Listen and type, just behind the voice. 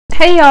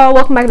Hey y'all,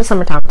 welcome back to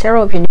Summertime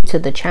Tarot. If you're new to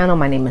the channel,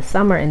 my name is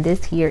Summer and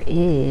this here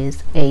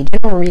is a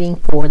general reading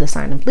for the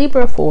sign of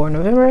Libra for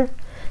November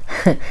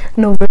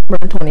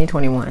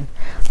 2021.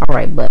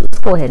 Alright, but let's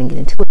go ahead and get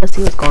into it. Let's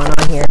see what's going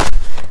on here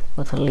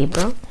with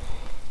Libra.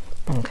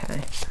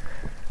 Okay,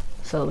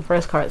 so the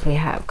first cards we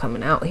have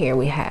coming out here,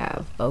 we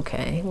have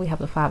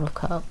the Five of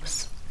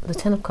Cups, the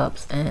Ten of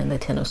Cups, and the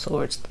Ten of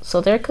Swords.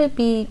 So there could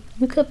be,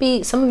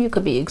 some of you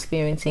could be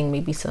experiencing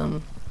maybe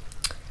some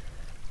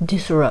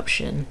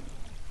disruption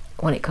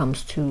when it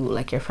comes to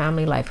like your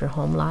family life, your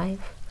home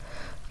life,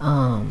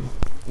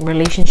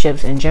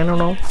 relationships in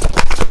general.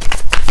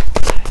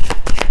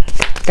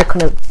 There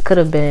could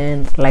have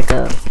been like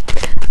a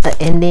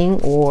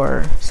ending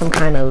or some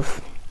kind of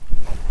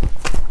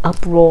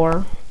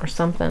uproar or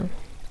something.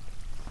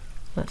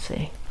 Let's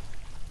see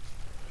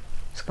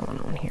what's going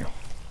on here.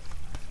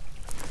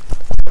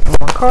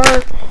 One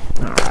card.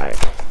 All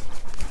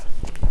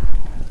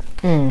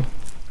right.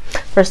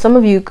 For some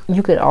of you,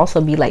 you could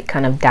also be like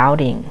kind of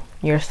doubting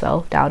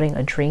yourself, doubting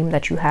a dream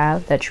that you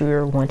have that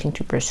you're wanting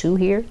to pursue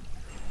here.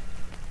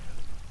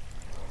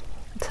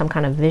 Some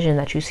kind of vision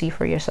that you see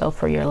for yourself,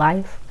 for your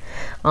life.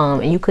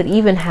 And you could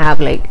even have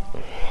like,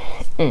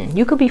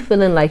 you could be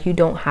feeling like you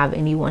don't have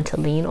anyone to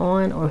lean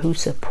on or who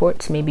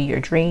supports maybe your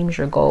dreams,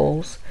 your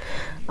goals,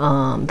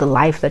 the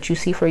life that you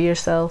see for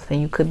yourself.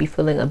 And you could be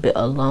feeling a bit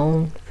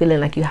alone, feeling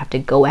like you have to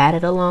go at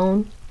it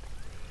alone.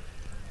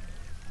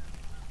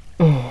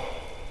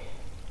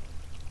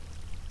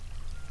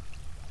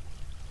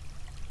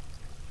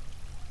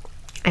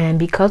 And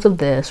because of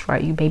this,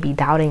 right, you may be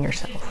doubting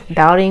yourself,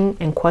 doubting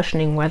and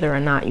questioning whether or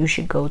not you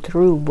should go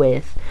through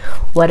with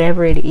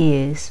whatever it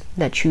is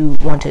that you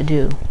want to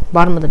do.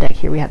 Bottom of the deck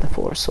here, we have the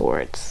Four of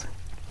Swords.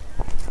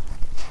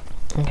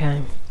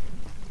 Okay.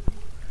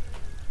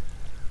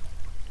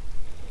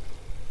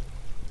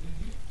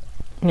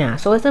 Yeah,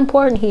 so it's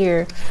important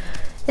here.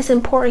 It's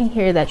important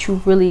here that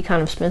you really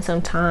kind of spend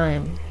some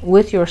time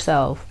with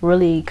yourself,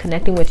 really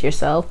connecting with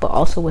yourself, but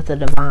also with the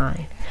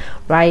divine,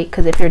 right?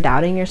 Because if you're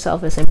doubting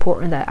yourself, it's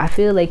important that I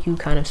feel like you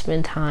kind of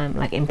spend time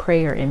like in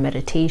prayer, in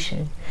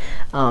meditation,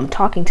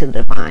 talking to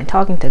the divine,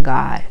 talking to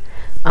God.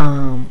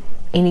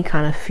 Any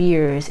kind of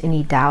fears,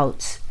 any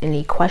doubts,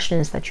 any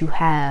questions that you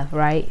have,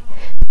 right?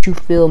 That you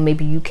feel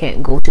maybe you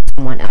can't go to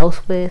someone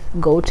else with,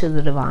 go to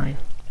the divine.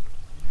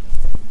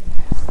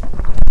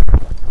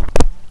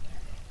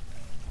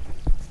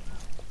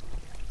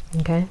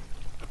 Okay.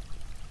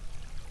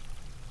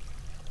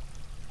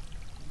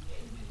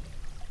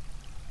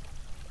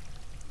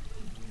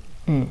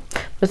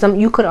 But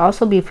you could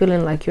also be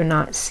feeling like you're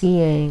not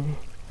seeing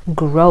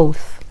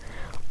growth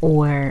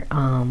or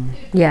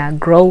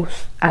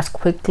growth as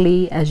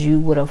quickly as you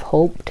would have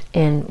hoped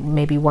in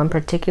maybe one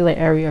particular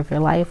area of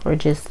your life or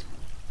just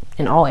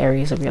in all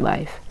areas of your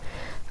life.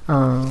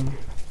 But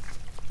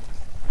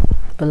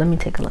let me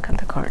take a look at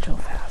the cards real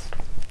fast.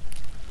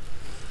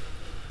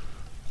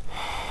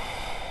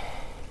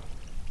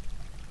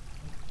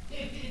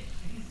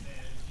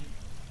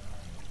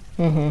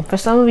 For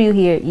some of you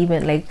here,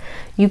 even like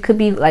you could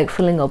be like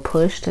feeling a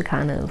push to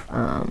kind of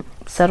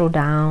settle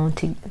down,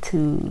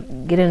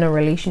 to get in a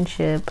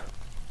relationship.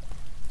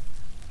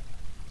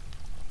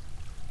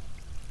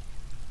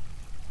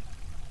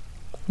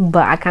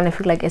 But I kind of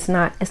feel like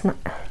let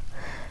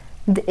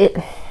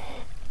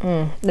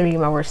me get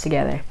my words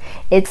together.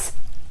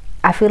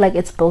 I feel like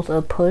it's both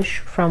a push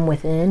from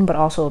within, but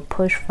also a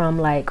push from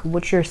like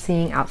what you're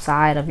seeing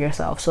outside of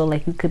yourself. So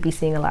like you could be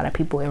seeing a lot of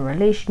people in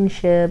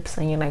relationships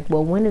and you're like,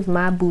 well, when is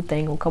my boo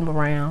thing gonna come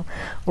around,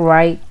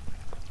 right?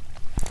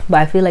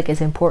 But I feel like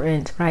it's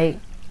important, right?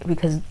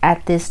 Because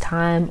at this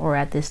time or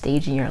at this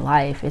stage in your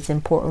life, it's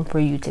important for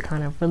you to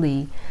kind of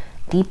really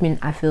deepen,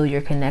 I feel,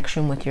 your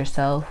connection with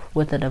yourself,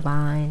 with the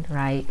divine,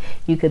 right?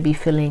 You could be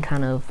feeling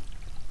kind of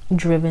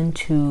driven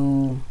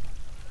to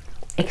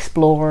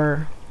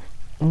explore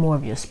more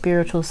of your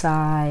spiritual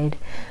side,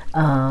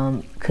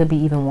 could be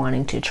even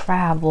wanting to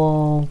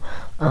travel,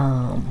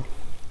 and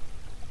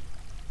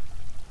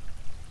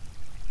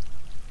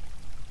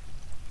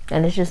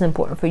it's just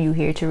important for you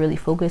here to really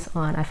focus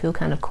on, I feel,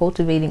 kind of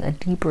cultivating a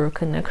deeper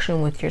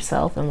connection with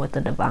yourself and with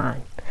the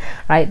divine,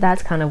 right?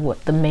 That's kind of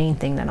what the main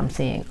thing that I'm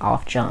seeing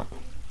off jump.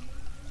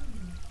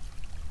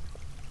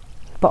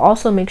 But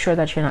also make sure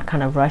that you're not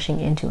kind of rushing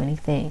into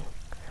anything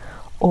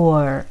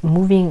or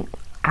moving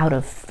out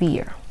of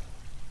fear.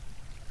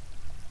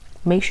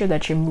 Make sure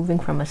that you're moving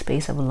from a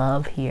space of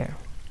love here.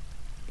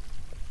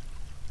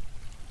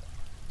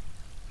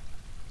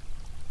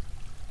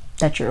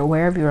 That you're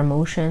aware of your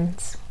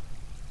emotions,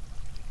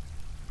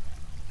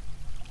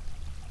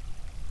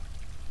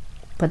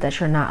 but that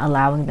you're not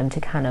allowing them to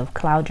kind of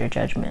cloud your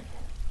judgment.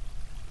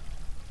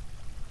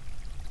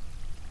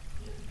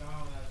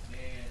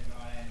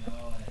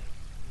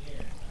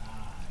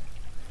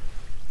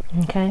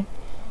 Okay.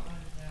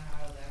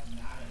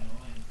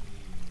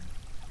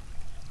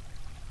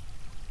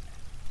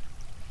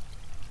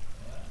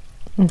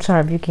 I'm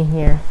sorry if you can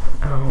hear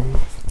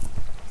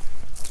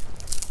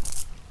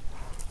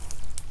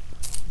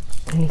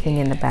anything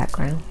in the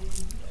background.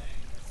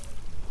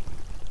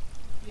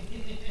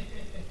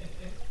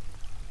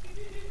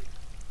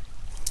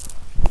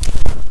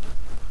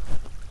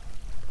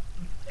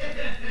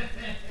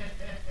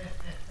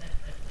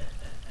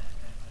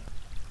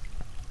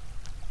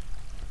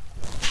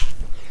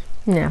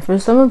 Yeah, for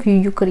some of you,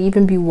 you could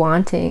even be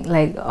wanting,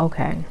 like,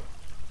 okay,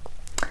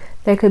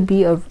 there could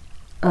be a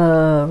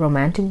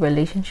romantic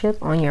relationship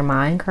on your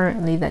mind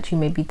currently that you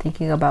may be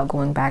thinking about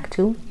going back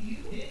to.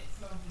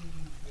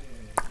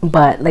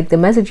 But like the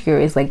message here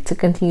is like to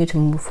continue to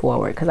move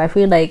forward, because I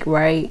feel like,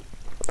 right,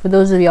 for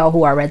those of y'all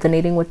who are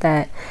resonating with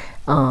that,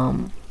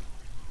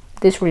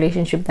 this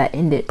relationship that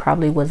ended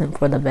probably wasn't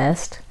for the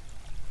best.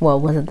 Well,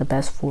 it wasn't the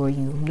best for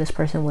you. This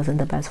person wasn't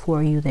the best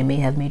for you. They may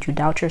have made you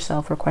doubt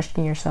yourself or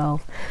question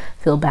yourself,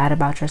 feel bad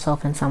about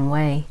yourself in some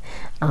way.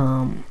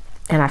 And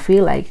I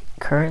feel like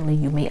currently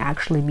you may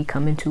actually be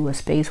coming to a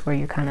space where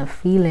you're kind of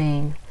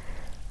feeling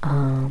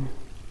a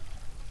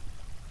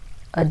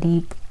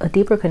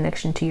deeper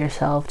connection to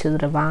yourself, to the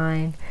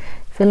divine,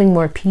 feeling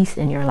more peace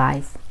in your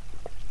life.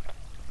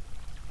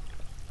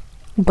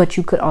 But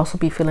you could also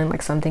be feeling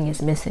like something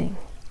is missing.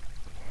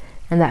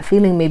 And that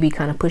feeling may be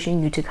kind of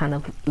pushing you to kind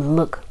of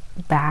look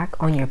back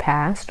on your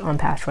past, on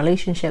past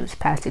relationships,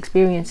 past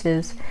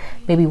experiences,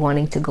 maybe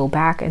wanting to go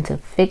back and to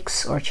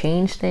fix or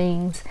change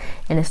things.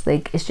 And it's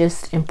like, it's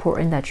just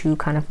important that you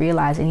kind of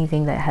realize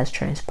anything that has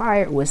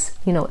transpired was,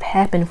 you know, it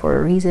happened for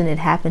a reason. It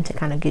happened to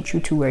kind of get you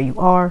to where you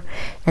are,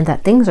 and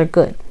that things are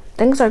good.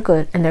 Things are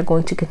good, and they're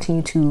going to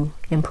continue to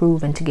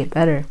improve and to get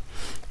better.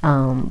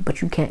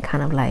 But you can't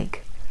kind of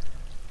like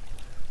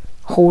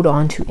hold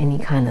on to any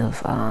kind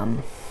of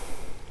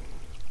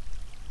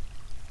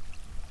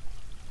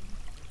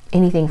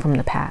anything from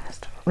the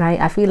past, right?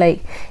 I feel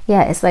like,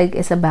 yeah, it's like,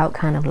 it's about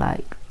kind of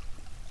like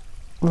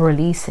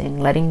releasing,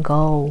 letting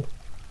go,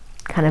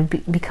 kind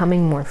of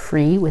becoming more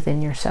free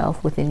within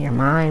yourself, within your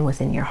mind,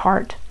 within your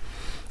heart,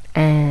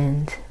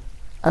 and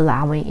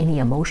allowing any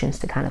emotions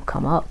to kind of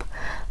come up,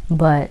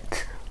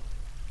 but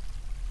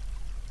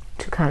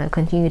to kind of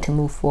continue to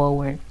move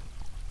forward,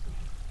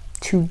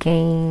 to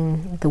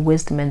gain the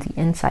wisdom and the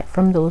insight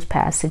from those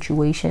past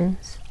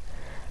situations,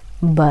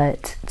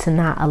 but to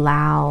not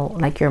allow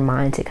like your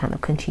mind to kind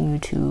of continue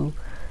to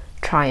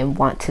try and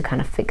want to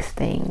kind of fix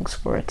things,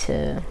 or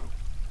to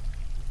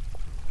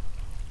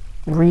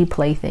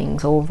replay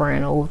things over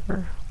and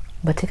over,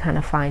 but to kind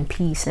of find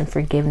peace and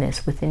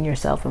forgiveness within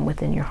yourself and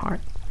within your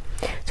heart,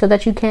 so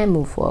that you can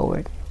move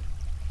forward.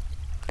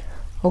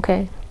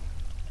 Okay,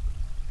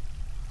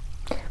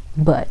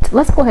 but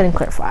let's go ahead and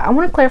clarify. I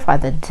want to clarify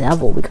the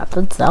devil. We got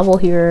the devil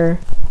here.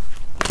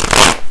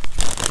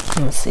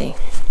 Let's see.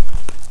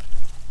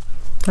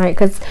 All right,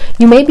 because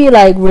you may be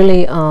like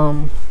really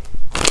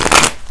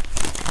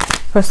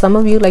for some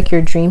of you, like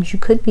your dreams, you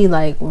could be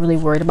like really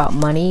worried about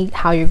money,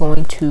 how you're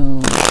going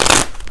to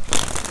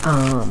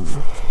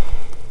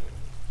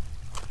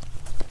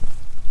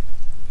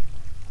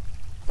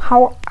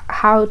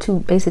how to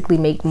basically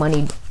make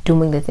money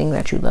doing the thing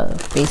that you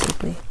love,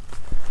 basically.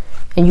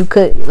 And you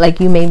could, like,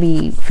 you may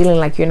be feeling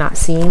like you're not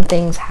seeing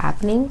things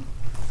happening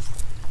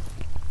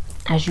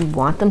as you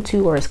want them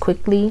to, or as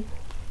quickly.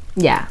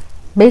 Yeah,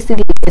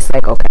 basically it's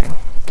like, okay,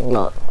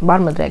 look,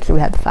 bottom of the deck here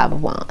we have the Five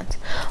of Wands,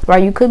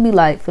 right? You could be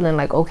like feeling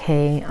like,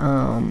 okay,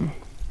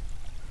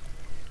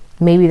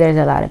 maybe there's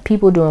a lot of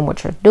people doing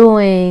what you're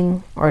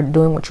doing, or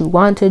doing what you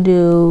want to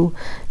do,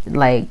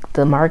 like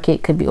the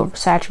market could be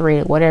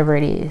oversaturated, whatever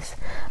it is.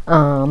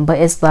 But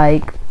it's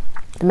like,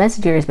 the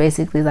message here is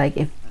basically like,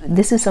 if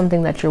this is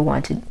something that you're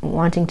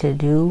wanting to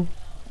do,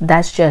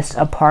 that's just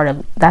a part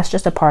of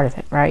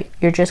it, right?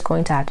 You're just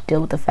going to have to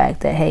deal with the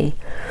fact that, hey,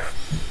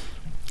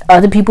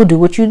 other people do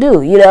what you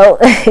do, you know.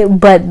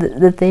 But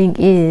the thing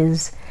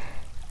is,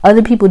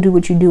 other people do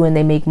what you do and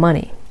they make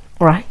money,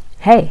 right?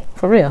 Hey,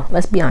 for real,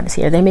 let's be honest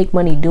here. They make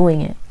money doing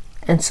it,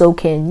 and so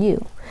can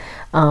you.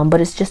 But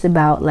it's just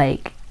about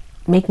like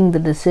making the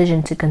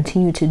decision to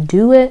continue to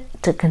do it,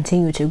 to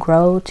continue to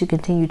grow, to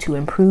continue to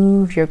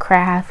improve your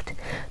craft,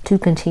 to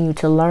continue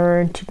to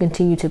learn, to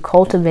continue to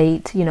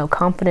cultivate, you know,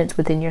 confidence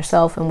within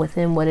yourself and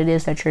within what it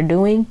is that you're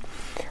doing,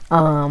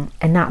 and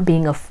not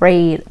being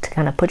afraid to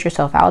kind of put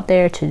yourself out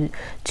there, to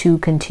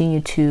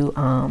continue to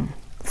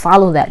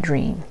follow that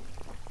dream.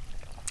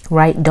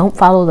 Right? Don't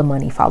follow the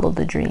money, follow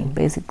the dream,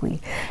 basically.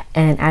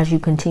 And as you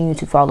continue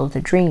to follow the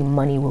dream,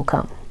 money will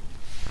come.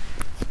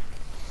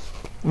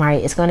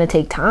 Right? It's going to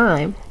take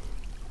time,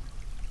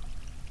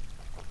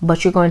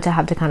 but you're going to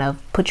have to kind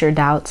of put your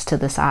doubts to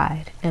the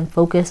side and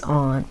focus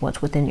on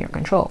what's within your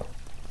control.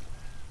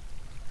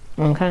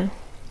 Okay?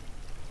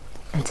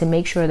 And to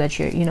make sure that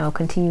you're, you know,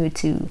 continue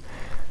to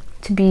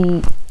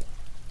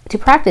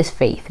practice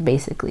faith,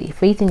 basically.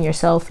 Faith in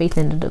yourself, faith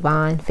in the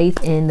divine,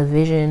 faith in the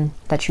vision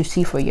that you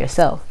see for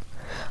yourself.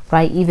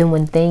 Right? Even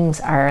when things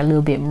are a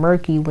little bit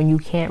murky, when you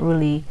can't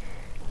really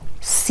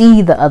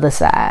see the other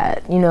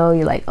side, you know,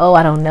 you're like, oh,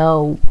 I don't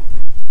know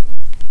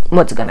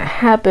what's gonna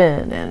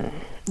happen, and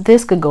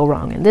this could go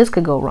wrong, and this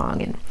could go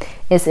wrong. And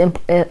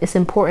it's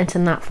important to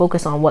not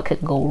focus on what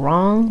could go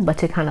wrong, but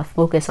to kind of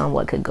focus on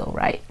what could go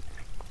right.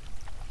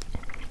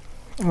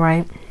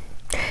 Right?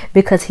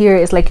 Because here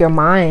it's like your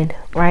mind,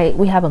 right?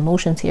 We have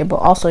emotions here, but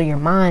also your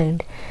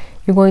mind.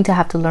 You're going to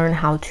have to learn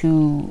how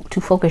to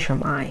focus your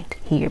mind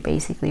here,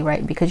 basically,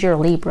 right? Because you're a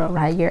Libra,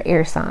 right? You're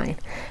air sign.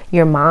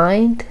 Your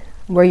mind,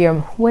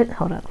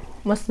 hold up.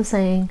 what's the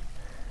saying?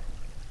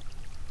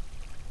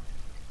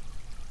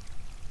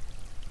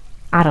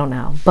 I don't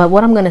know. But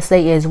what I'm going to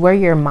say is where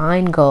your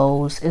mind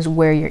goes is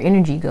where your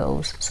energy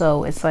goes.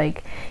 So it's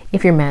like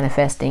if you're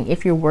manifesting,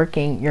 if you're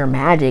working your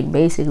magic,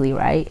 basically,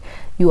 right?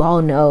 You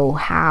all know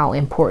how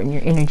important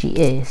your energy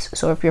is.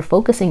 So if you're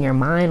focusing your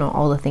mind on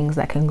all the things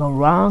that can go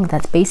wrong,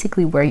 that's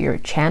basically where you're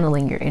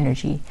channeling your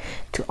energy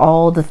to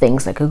all the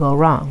things that could go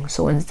wrong.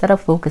 So instead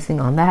of focusing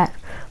on that,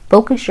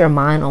 focus your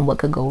mind on what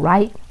could go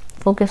right.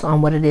 Focus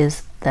on what it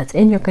is that's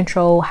in your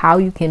control, how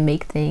you can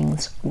make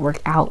things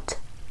work out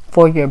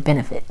for your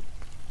benefit.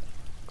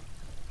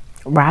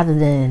 Rather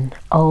than,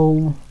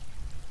 oh,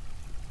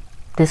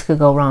 this could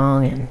go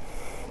wrong and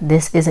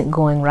this isn't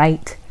going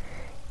right.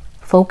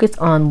 Focus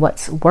on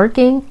what's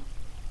working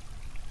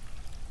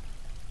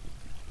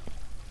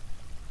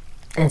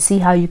and see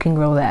how you can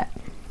grow that.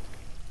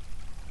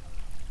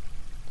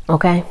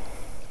 Okay?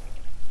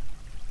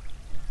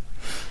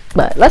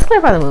 But let's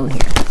clarify the moon here.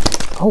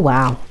 Oh,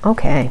 wow.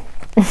 Okay.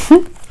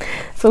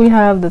 So we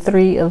have the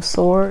 3 of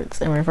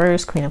Swords in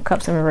reverse, Queen of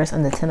Cups in reverse,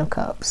 and the 10 of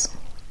Cups.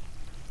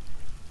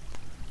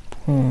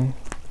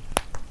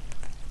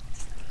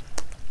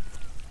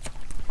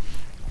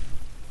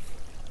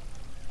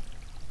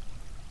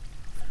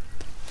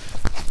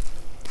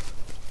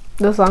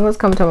 The song that's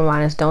coming to my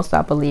mind is Don't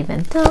Stop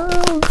Believing.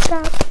 Don't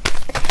stop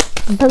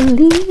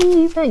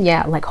believing.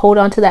 Yeah, like hold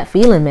on to that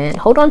feeling, man.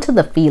 Hold on to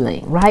the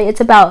feeling, right?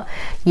 It's about,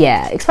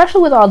 yeah,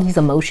 especially with all these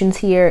emotions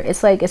here,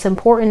 it's like it's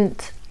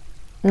important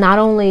not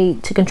only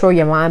to control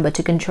your mind, but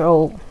to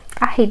control,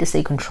 I hate to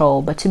say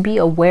control, but to be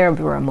aware of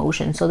your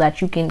emotions so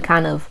that you can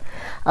kind of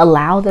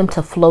allow them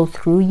to flow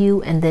through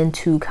you and then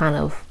to kind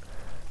of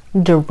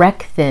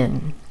direct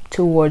them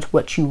towards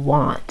what you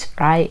want,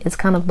 right? It's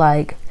kind of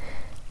like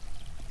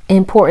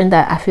important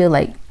that I feel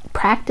like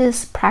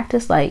practice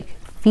like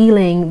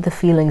feeling the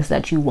feelings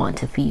that you want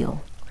to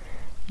feel,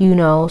 you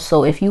know.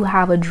 So if you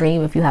have a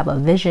dream, if you have a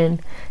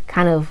vision,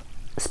 kind of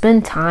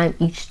spend time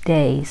each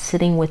day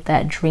sitting with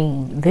that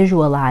dream,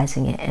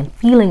 visualizing it and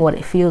feeling what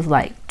it feels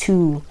like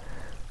to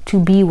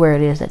be where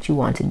it is that you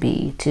want to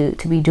be,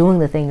 to be doing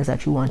the things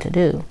that you want to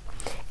do,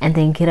 and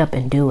then get up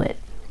and do it.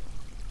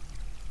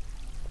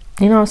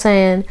 You know what I'm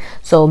saying?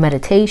 So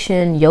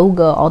meditation,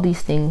 yoga, all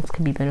these things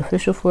can be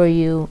beneficial for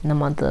you in the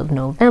month of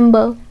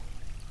November.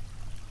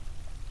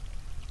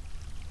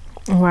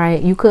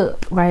 Right? You could,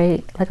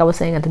 right? Like I was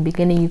saying at the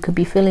beginning, you could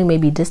be feeling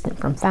maybe distant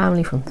from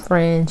family, from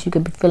friends. You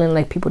could be feeling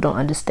like people don't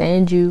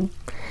understand you.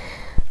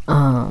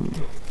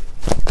 And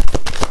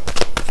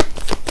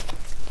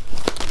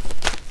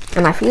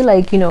I feel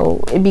like, you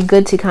know, it'd be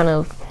good to kind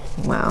of,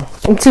 wow,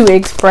 to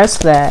express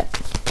that,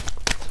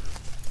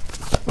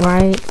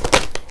 right,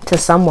 to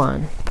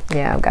someone.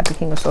 Yeah, I've got the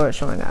King of Swords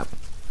showing up.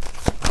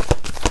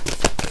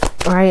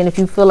 Right, and if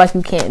you feel like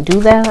you can't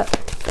do that,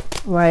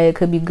 right, it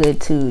could be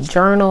good to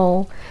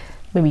journal,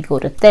 maybe go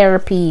to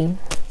therapy,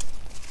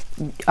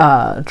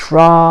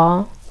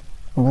 draw,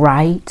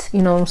 write,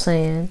 you know what I'm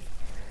saying?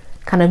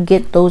 Kind of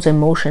get those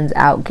emotions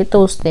out, get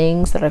those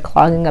things that are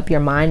clogging up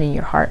your mind and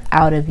your heart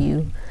out of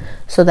you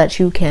so that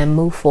you can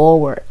move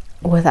forward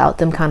without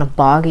them kind of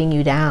bogging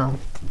you down.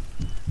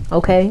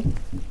 Okay?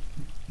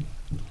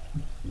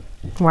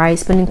 Right?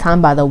 Spending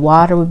time by the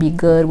water would be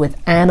good, with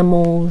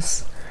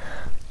animals.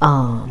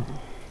 Yeah.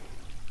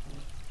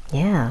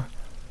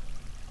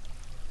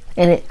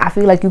 And I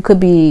feel like you could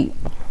be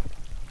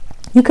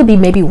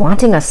maybe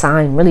wanting a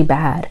sign really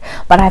bad,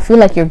 but I feel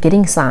like you're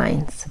getting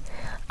signs.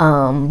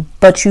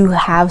 But you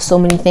have so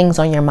many things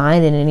on your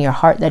mind and in your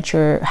heart that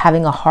you're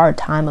having a hard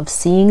time of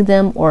seeing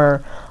them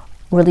or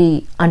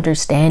really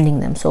understanding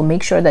them. So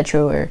make sure that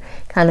you're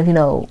kind of, you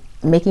know,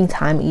 making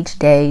time each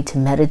day to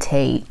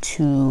meditate,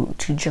 to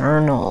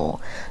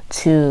journal,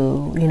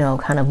 to, you know,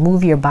 kind of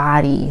move your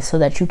body so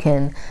that you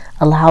can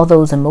allow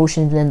those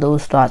emotions and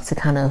those thoughts to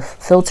kind of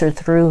filter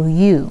through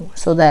you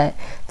so that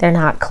they're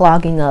not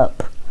clogging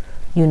up,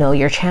 you know,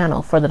 your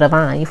channel for the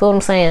divine. You feel what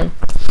I'm saying?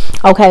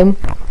 Okay.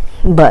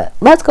 But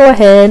let's go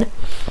ahead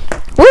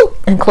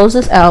and close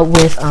this out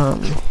with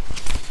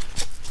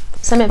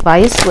some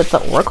advice with the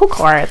Oracle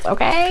cards,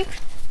 okay?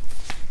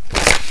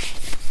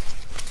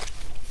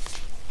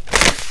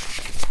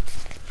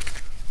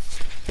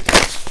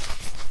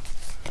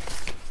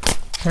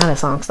 Now that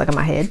song stuck in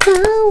my head.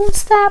 Don't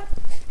stop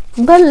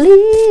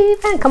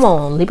believing. Come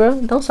on, Libra.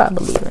 Don't stop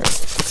believing.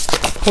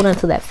 Hold on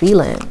to that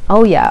feeling.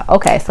 Oh, yeah.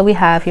 Okay, so we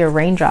have here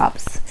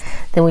raindrops.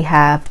 Then we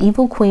have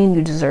Evil Queen,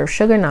 you deserve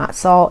sugar, not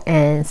salt,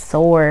 and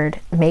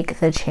Sword, make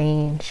the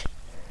change.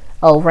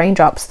 Oh,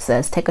 raindrops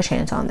says take a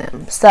chance on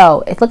them.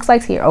 So it looks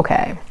like here,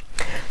 okay.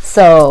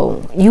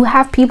 So you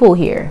have people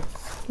here,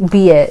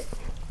 be it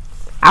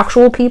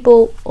actual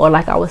people or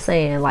like I was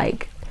saying,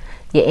 like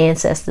your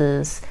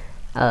ancestors,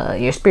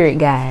 your spirit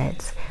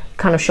guides,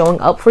 kind of showing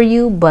up for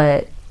you,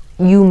 but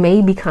you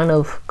may be kind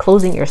of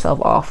closing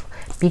yourself off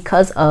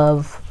because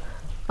of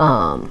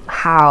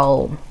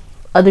how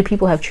other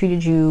people have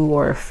treated you,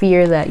 or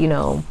fear that, you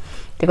know,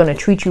 they're going to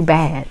treat you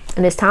bad.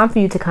 And it's time for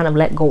you to kind of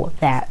let go of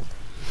that.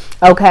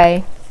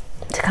 Okay?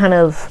 To kind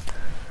of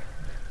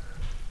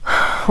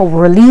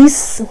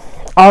release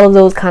all of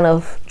those kind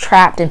of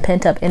trapped and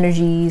pent up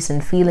energies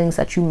and feelings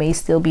that you may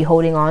still be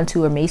holding on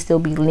to or may still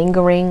be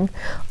lingering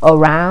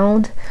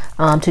around,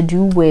 to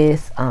do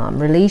with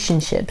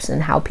relationships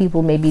and how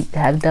people maybe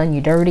have done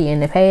you dirty in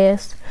the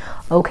past.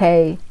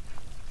 Okay.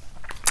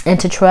 And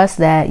to trust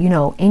that, you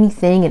know,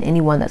 anything and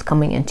anyone that's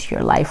coming into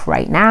your life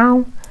right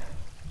now,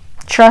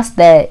 trust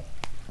that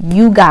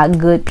you got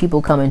good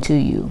people coming to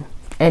you,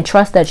 and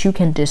trust that you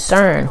can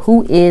discern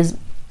who is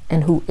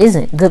and who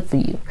isn't good for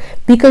you,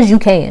 because you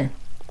can.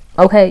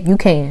 Okay, you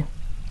can.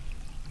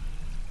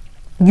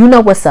 You know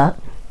what's up,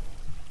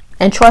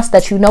 and trust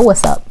that you know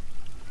what's up.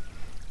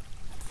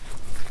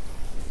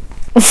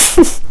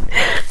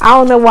 I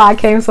don't know why I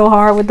came so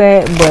hard with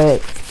that,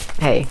 but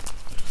hey,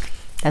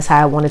 that's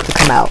how I wanted to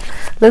come out.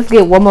 Let's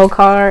get one more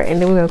card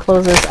and then we're gonna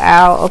close this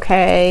out.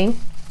 Okay,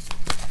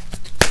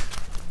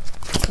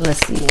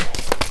 let's see.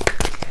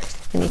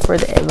 Any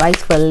further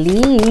advice for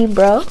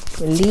Libra?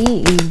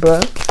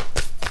 Libra.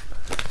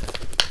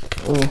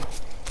 Ooh,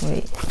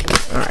 wait.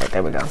 All right,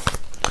 there we go.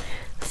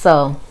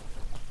 So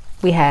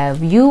we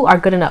have, you are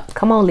good enough.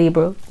 Come on,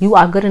 Libra, you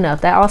are good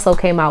enough. That also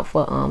came out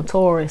for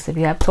Taurus. If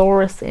you have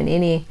Taurus and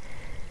any,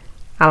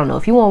 I don't know,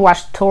 if you want to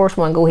watch the Taurus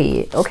one, go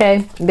ahead.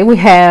 Okay, then we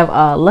have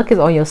luck is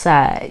on your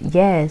side.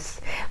 Yes,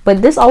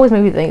 but this always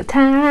made me think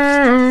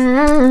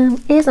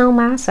time is on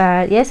my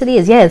side. Yes, it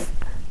is. Yes,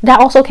 that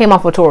also came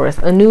off for Taurus.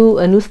 A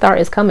new start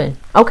is coming.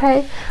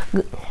 Okay,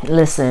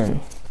 listen,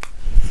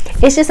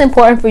 it's just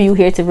important for you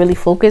here to really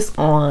focus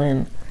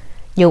on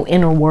your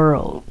inner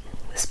world,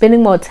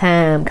 spending more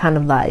time kind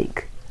of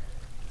like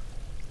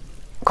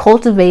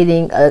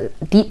cultivating a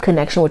deep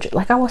connection with,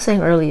 like I was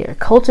saying earlier,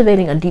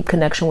 cultivating a deep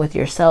connection with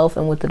yourself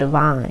and with the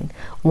divine,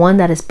 one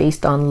that is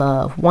based on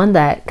love, one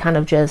that kind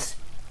of just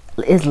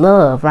is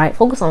love, right?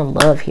 Focus on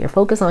love here.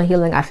 Focus on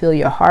healing. I feel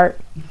your heart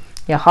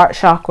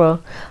chakra.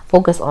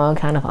 Focus on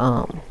kind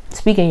of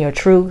speaking your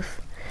truth,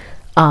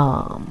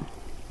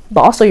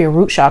 but also your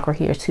root chakra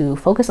here too.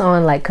 Focus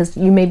on, like, because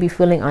you may be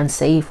feeling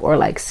unsafe or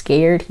like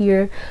scared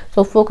here,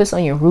 so focus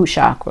on your root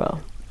chakra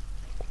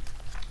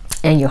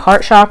and your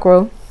heart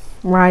chakra,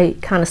 right?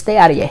 Kind of stay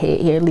out of your head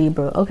here,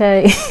 Libra.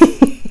 Okay.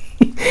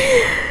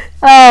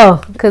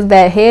 Oh, because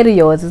that head of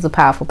yours is a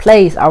powerful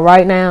place. All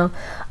right now,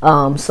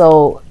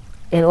 so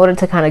in order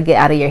to kind of get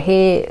out of your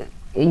head,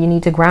 you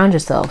need to ground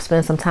yourself.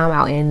 Spend some time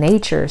out in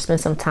nature. Spend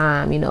some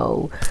time, you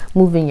know,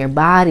 moving your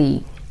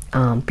body,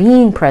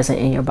 being present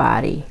in your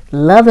body,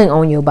 loving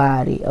on your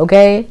body.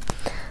 Okay.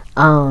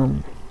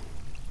 And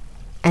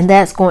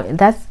that's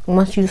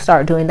once you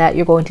start doing that,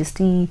 you're going to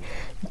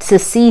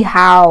see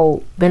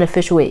how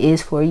beneficial it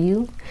is for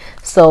you.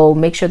 So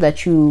make sure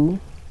that you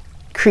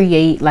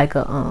create like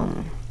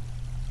a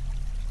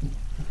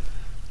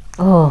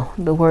oh,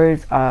 the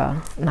words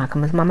are not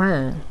coming to my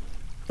mind.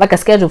 Like a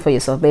schedule for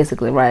yourself,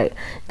 basically, right?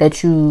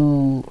 That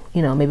you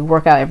know, maybe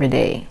work out every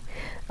day,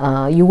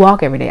 you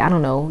walk every day, I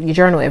don't know, you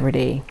journal every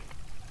day,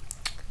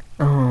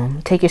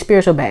 take your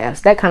spiritual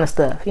baths, that kind of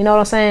stuff. You know what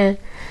I'm saying?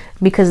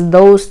 Because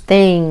those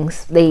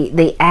things,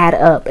 they add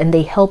up and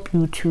they help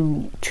you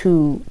to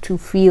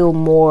feel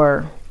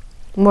more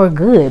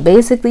good,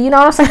 basically. You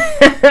know what I'm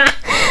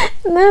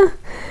saying?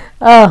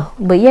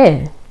 But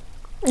yeah,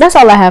 that's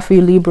all I have for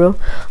you, Libra.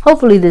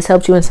 Hopefully this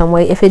helped you in some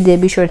way. If it did,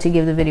 be sure to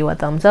give the video a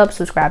thumbs up,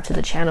 subscribe to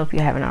the channel if you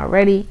haven't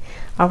already.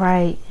 All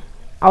right,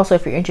 also,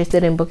 if you're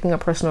interested in booking a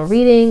personal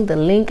reading, the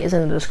link is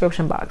in the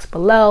description box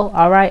below.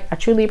 All right, I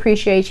truly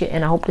appreciate you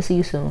and I hope to see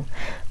you soon.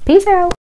 Peace out.